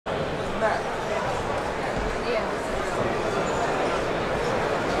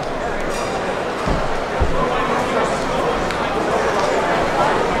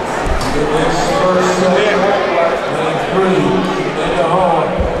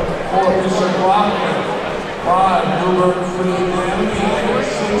and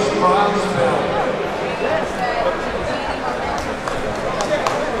 6 Bronxville.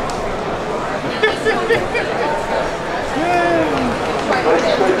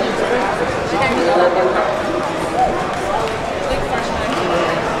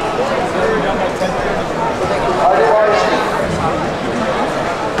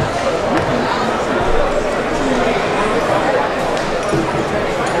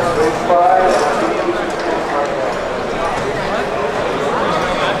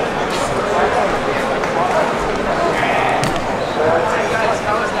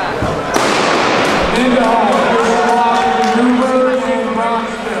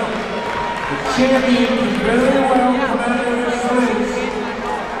 Champion very well coming out of this race.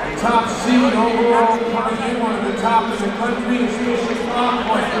 Top seed overall coming in, one of the top in the country is Bishop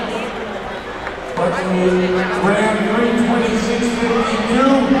Loughlin. But he ran 3:26.52,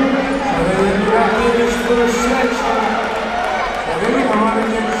 so they ended up in this first section. So they're going to run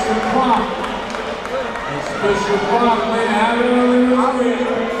against the clock. It's Bishop Loughlin out of the lead.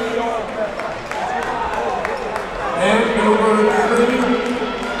 And number 3.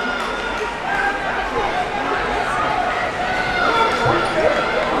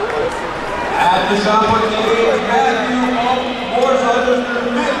 At the shot point is Matthew Moore's under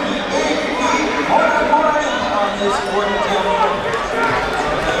 58 feet on this 42.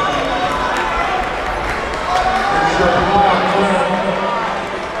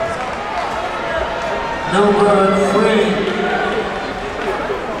 Number 3,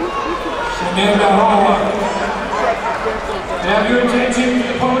 Shananda Hall. Have your attention to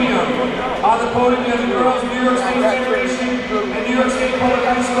the podium. On the podium, you have the girls of New York State Federation and New York State Public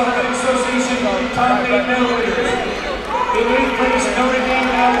High School Athletic Association time made medal winners. In 8th place, Notre Dame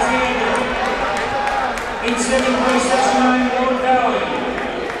and Alexander. In 7th place, Section 9, North Valley.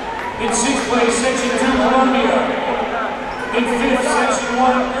 In 6th place, Section 2, Columbia. In 5th, Section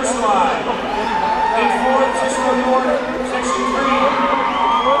 1, Ursuline. In 4th, Cicero North, Section 3.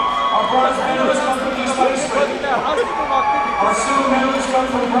 Our bronze medalists come from East Iceland. Our silver medalists come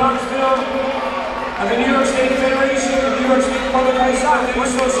from Bronxville, and the New York State Federation and New York State Public High School Athletic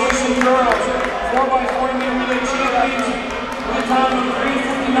Association girls, 4x400m relay champions, with a time of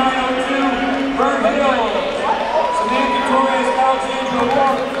 3:59.02, Vern Hill, Samantha Torres, Alexandra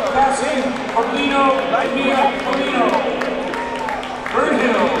Walk, passing Paulino and Mia Paulino. Vern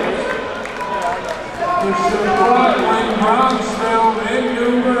Hill. Bishop Loughlin, Bronxville, and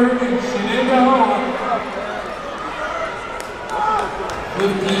Newburgh, and Shenandoah Hall.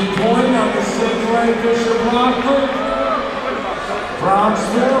 15 point on the second leg, Bishop Loughlin,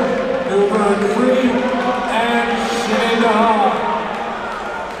 Bronxville, Newburgh 3, and Shenandoah Hall.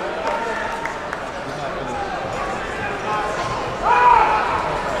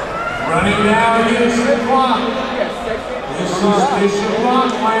 Running down against the clock. This is Bishop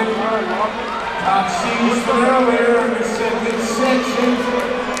Loughlin. Top seeds from earlier in the second section.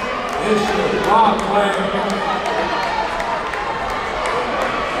 Bishop Loughlin.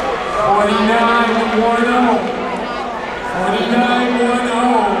 49-1-0.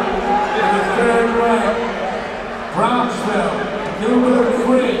 49-1-0 in the third round. Bronxville, Newburgh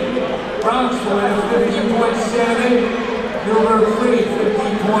 3. Bronxville at 50.78. Newburgh 3,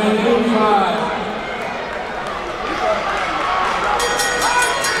 50.85.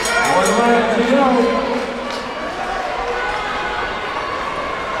 One lap to go.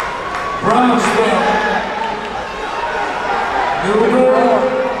 Bronxville, Newburgh,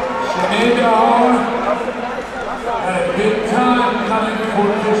 Shenandoah, had a big time coming for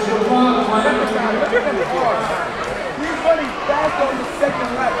Bishop Loughlin. He's running back on the second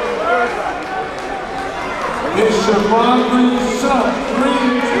lap of the third lap. Bishop Loughlin sub 3.